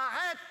pas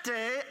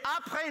arrêter.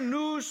 Après,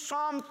 nous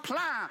sommes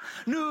pleins.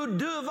 Nous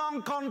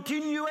devons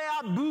continuer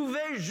à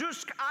bouver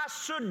jusqu'à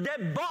se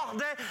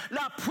déborder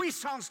la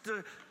puissance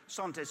de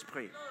son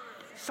esprit.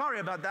 Sorry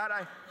about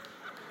that.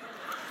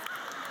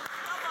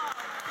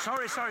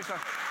 Sorry.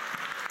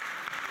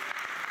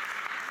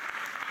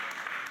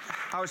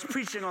 I was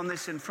preaching on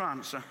this in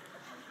France.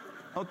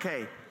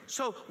 Okay.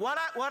 So what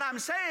I'm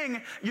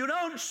saying, you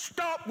don't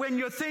stop when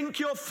you think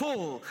you're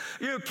full.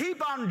 You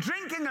keep on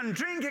drinking and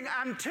drinking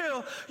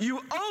until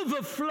you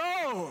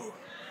overflow.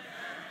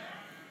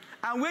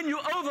 And when you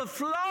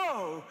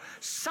overflow,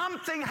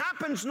 something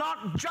happens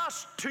not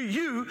just to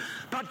you,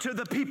 but to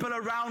the people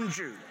around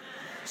you.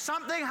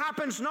 Something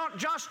happens not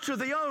just to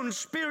the own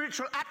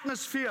spiritual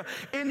atmosphere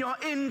in your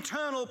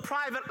internal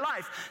private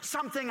life.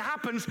 Something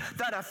happens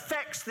that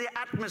affects the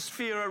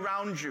atmosphere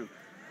around you.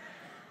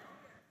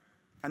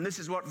 And this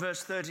is what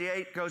verse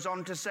 38 goes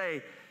on to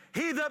say.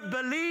 He that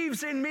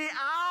believes in me,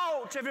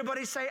 out.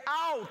 Everybody say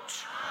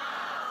out.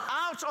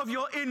 Out of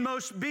your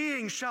inmost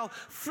being shall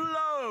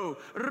flow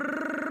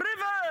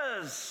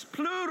rivers,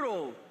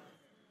 plural.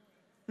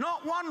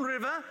 Not one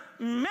river,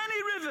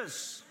 many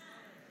rivers.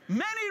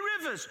 Many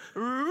rivers,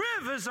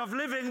 rivers of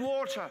living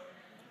water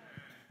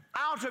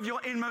out of your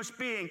inmost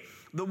being.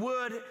 The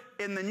word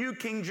in the New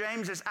King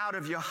James is out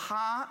of your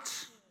heart.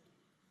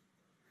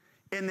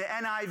 In the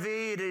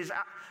NIV, it is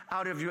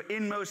out of your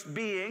inmost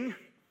being.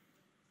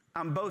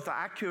 And both are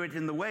accurate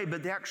in the way,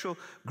 but the actual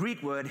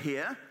Greek word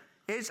here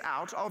is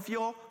out of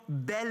your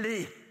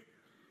belly.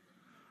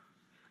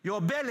 Your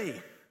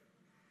belly.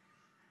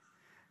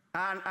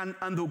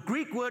 And the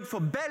Greek word for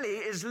belly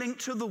is linked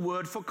to the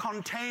word for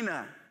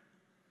container.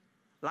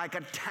 Like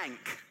a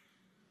tank.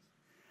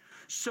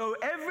 So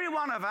every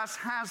one of us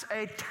has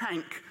a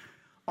tank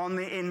on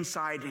the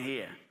inside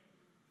here.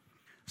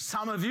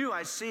 Some of you,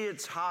 I see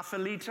it's 0.5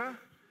 liter.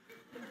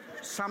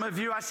 Some of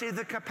you, I see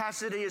the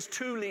capacity is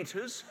 2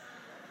 liters.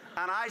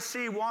 And I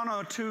see 1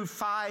 or 2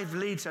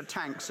 5-liter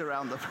tanks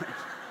around the place.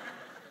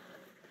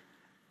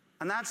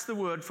 And that's the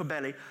word for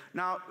belly.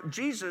 Now,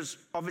 Jesus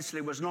obviously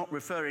was not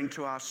referring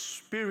to our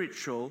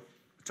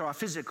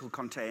physical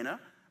container,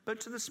 but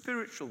to the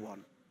spiritual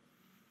one.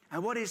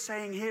 And what he's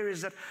saying here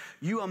is that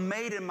you are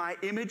made in my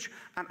image,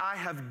 and I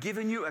have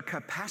given you a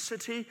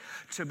capacity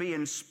to be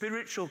in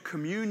spiritual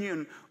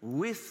communion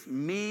with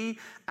me,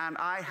 and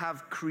I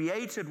have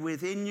created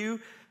within you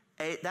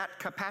that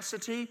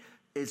capacity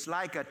is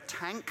like a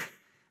tank,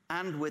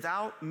 and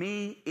without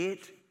me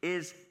it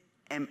is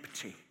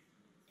empty.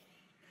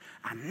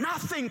 And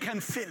nothing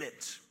can fill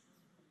it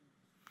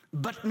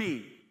but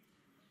me.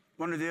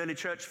 One of the early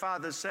church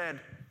fathers said,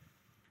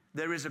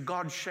 there is a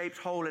God-shaped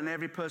hole in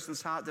every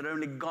person's heart that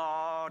only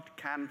God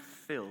can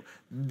fill.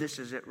 This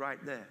is it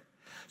right there.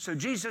 So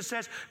Jesus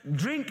says,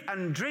 drink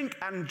and drink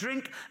and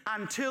drink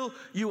until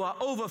you are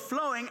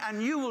overflowing,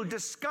 and you will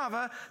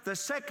discover the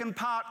second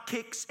part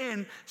kicks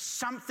in.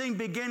 Something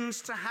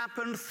begins to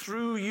happen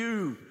through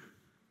you.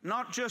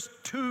 Not just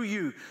to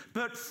you,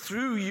 but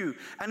through you.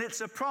 And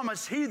it's a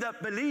promise. He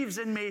that believes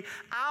in me,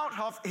 out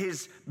of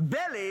his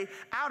belly,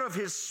 out of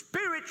his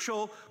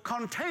spiritual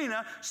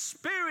container,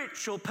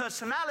 spiritual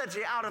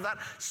personality, out of that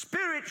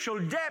spiritual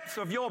depth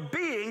of your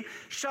being,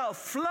 shall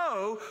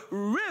flow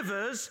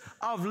rivers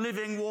of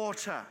living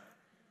water.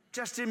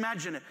 Just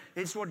imagine it.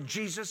 It's what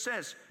Jesus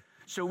says.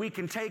 So we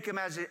can take him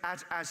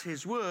as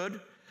his word.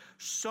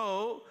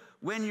 So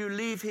when you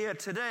leave here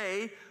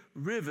today,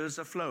 rivers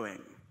are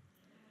flowing.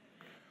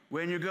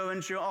 When you go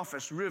into your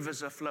office,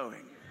 rivers are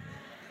flowing.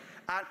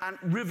 And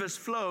rivers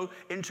flow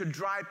into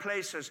dry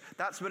places.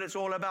 That's what it's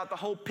all about. The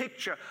whole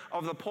picture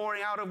of the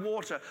pouring out of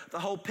water, the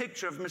whole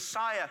picture of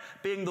Messiah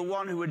being the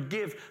one who would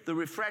give the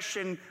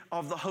refreshing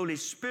of the Holy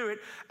Spirit,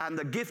 and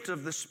the gift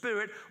of the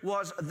Spirit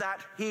was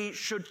that he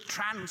should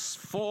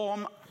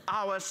transform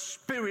our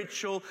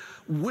spiritual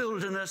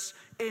wilderness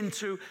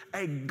into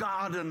a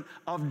garden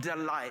of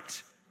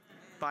delight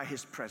by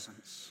his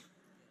presence.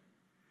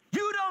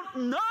 You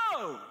don't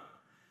know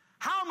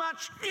how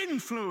much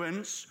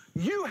influence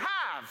you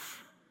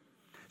have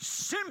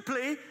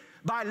simply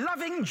by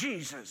loving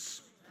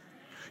Jesus.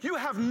 You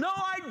have no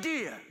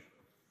idea.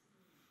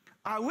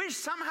 I wish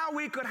somehow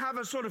we could have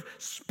a sort of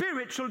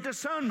spiritual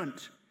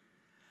discernment,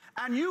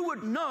 and you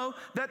would know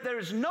that there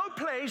is no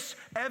place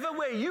ever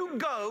where you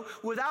go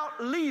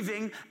without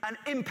leaving an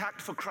impact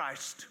for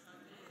Christ.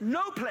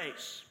 No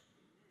place.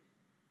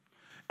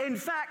 In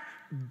fact,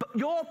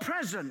 your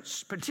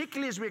presence,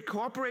 particularly as we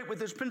cooperate with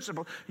this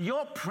principle,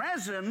 your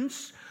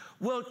presence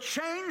will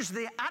change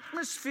the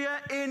atmosphere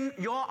in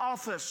your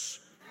office.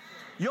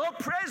 Your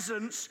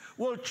presence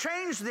will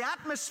change the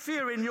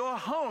atmosphere in your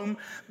home,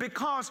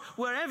 because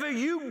wherever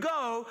you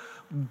go,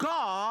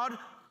 God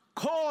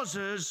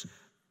causes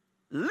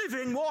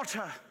living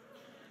water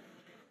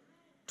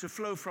to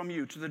flow from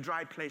you to the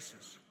dry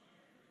places.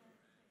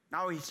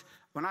 Now,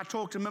 when I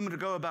talked a moment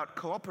ago about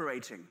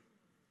cooperating,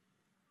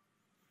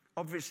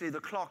 obviously, the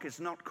clock is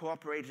not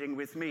cooperating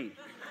with me.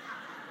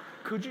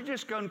 Could you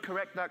just go and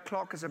correct that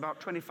clock? It's about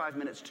 25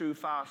 minutes too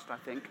fast, I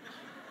think.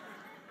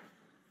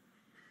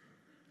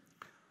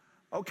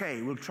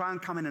 Okay, we'll try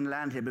and come in and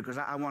land here, because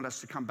I want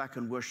us to come back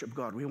and worship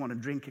God. We want to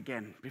drink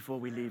again before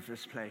we leave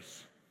this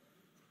place.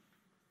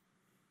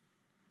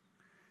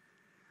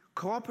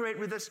 Cooperate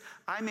with us,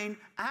 I mean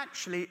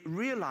actually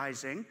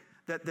realizing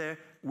that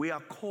we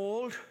are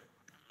called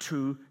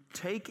to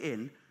take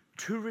in,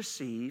 to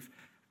receive,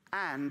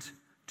 and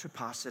to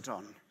pass it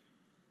on.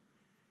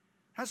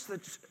 That's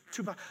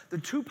the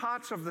two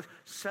parts of the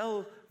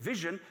cell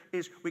vision.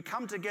 Is we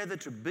come together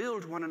to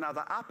build one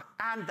another up,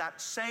 and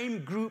that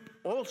same group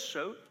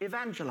also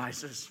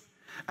evangelizes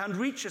and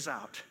reaches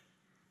out.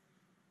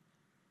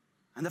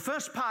 And the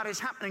first part is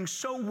happening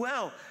so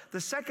well.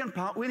 The second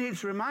part, we need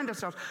to remind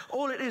ourselves,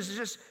 all it is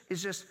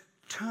just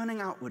turning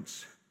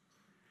outwards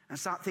and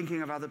start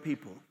thinking of other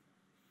people.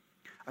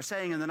 I was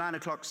saying in the 9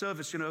 o'clock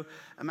service,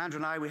 Amanda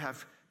and I, we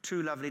have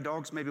 2 lovely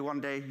dogs. Maybe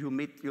one day you'll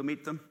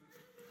meet them.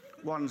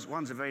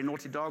 One's a very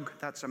naughty dog.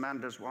 That's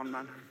Amanda's one,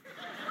 man.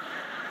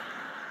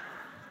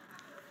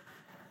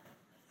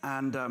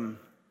 And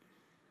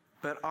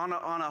but on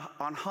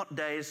hot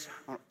days,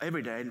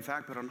 every day in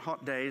fact, but on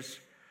hot days,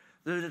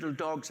 the little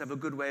dogs have a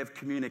good way of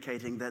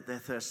communicating that they're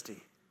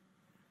thirsty.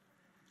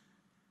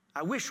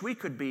 I wish we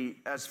could be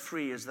as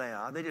free as they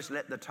are. They just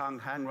let the tongue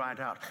hang right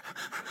out.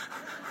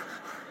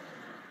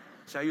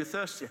 So, are you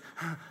thirsty?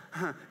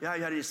 Yeah,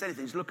 you didn't say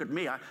anything. Just look at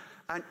me.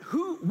 And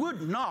who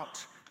would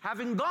not,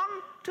 having gone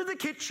to the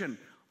kitchen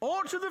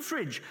or to the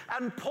fridge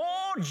and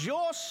poured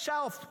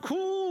yourself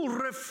cool,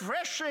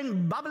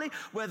 refreshing, bubbly,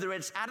 whether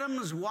it's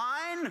Adam's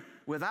wine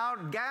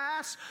without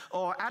gas,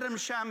 or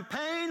Adam's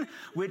champagne,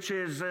 which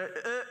is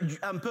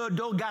un peu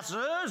d'eau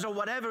gazeuse, or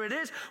whatever it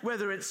is,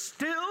 whether it's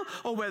still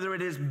or whether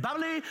it is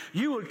bubbly,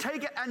 you will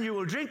take it and you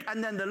will drink,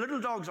 and then the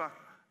little dogs are...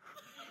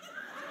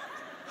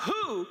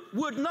 Who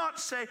would not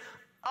say,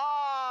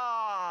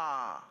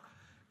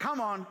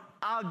 come on,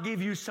 I'll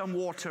give you some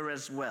water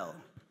as well?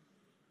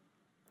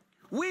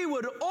 We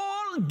would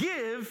all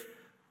give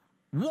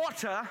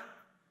water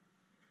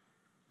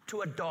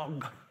to a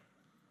dog.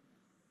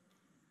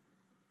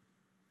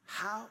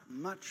 How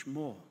much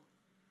more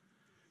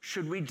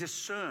should we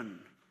discern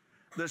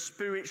the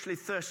spiritually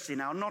thirsty?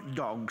 Now, not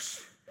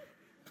dogs,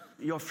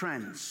 your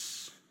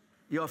friends,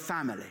 your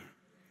family,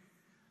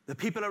 the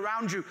people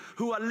around you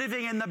who are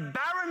living in the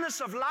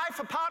barrenness of life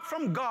apart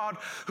from God,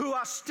 who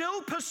are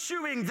still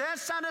pursuing their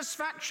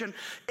satisfaction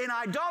in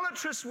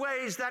idolatrous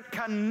ways that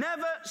can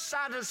never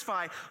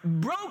satisfy,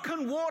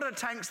 broken water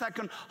tanks that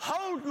can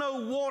hold no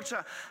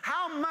water.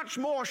 How much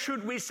more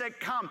should we say,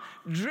 come,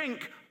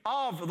 drink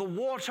of the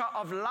water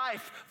of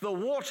life, the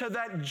water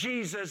that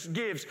Jesus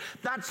gives.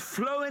 That's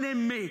flowing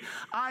in me.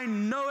 I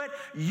know it.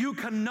 You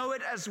can know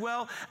it as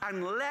well.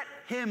 And let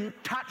him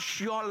touch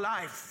your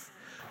life.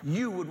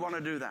 You would want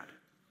to do that.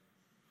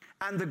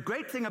 And the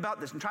great thing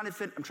about this, I'm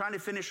trying to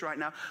finish right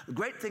now. The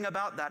great thing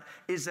about that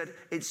is that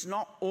it's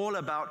not all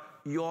about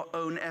your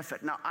own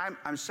effort. Now,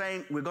 I'm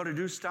saying we've got to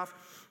do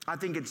stuff. I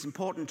think it's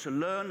important to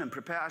learn and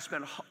prepare. I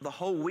spent the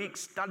whole week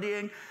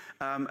studying,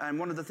 and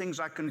one of the things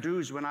I can do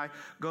is when I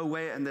go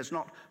away and there's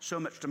not so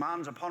much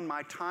demands upon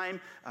my time,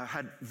 I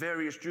had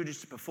various duties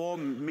to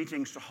perform,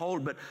 meetings to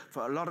hold, but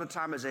for a lot of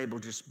time I was able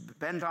to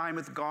spend time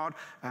with God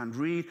and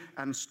read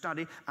and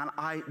study, and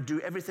I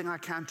do everything I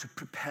can to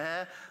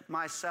prepare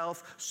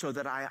myself so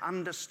that I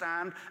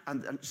understand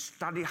and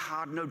study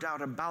hard, no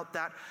doubt about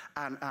that,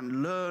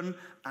 and learn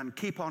and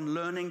keep on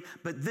learning.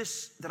 But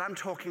this that I'm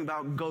talking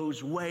about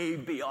goes way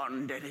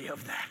beyond any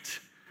of that.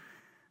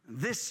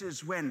 This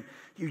is when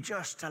you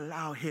just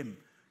allow him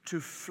to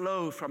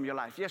flow from your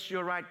life. Yes,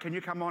 you're right. Can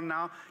you come on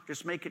now?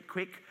 Just make it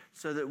quick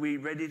so that we're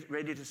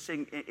ready to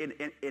sing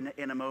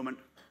in a moment.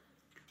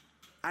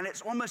 And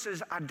it's almost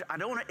as, I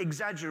don't want to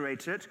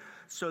exaggerate it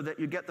so that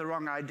you get the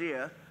wrong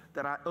idea,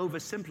 that I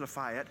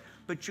oversimplify it.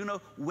 But you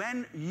know,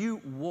 when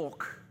you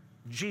walk,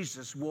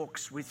 Jesus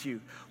walks with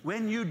you.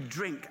 When you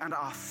drink and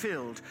are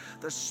filled,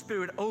 the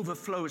Spirit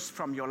overflows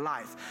from your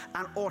life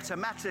and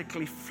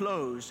automatically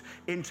flows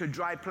into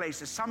dry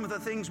places. Some of the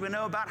things we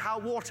know about how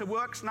water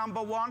works: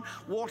 number one,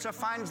 water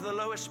finds the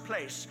lowest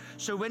place.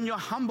 So when you're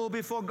humble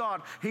before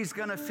God, he's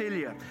going to fill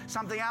you.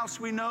 Something else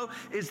we know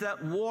is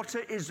that water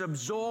is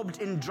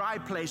absorbed in dry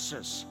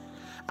places.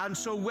 And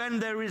so when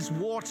there is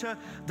water,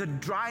 the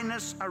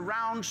dryness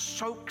around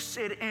soaks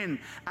it in.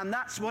 And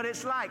that's what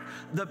it's like.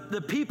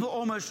 The people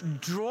almost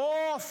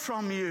draw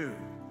from you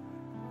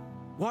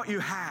what you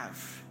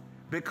have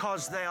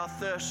because they are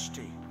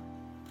thirsty.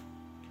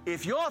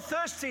 If you're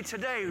thirsty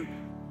today,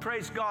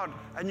 praise God,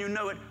 and you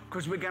know it,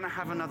 because we're going to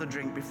have another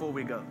drink before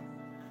we go.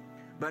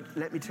 But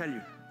let me tell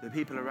you, the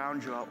people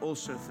around you are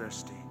also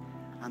thirsty.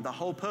 And the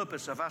whole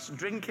purpose of us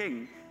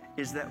drinking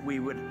is that we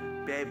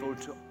would be able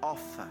to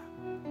offer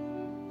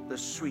the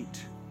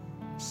sweet,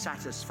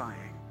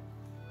 satisfying,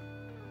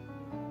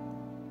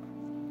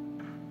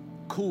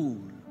 cool,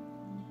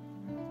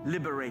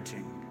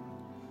 liberating,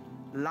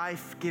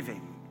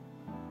 life-giving,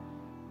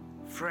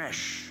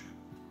 fresh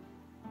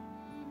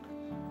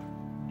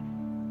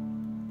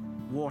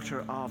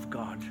water of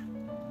God.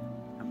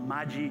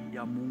 Maji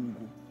ya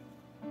Mungu.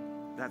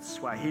 That's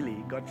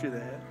Swahili. Got you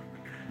there?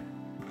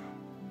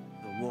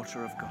 The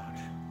water of God.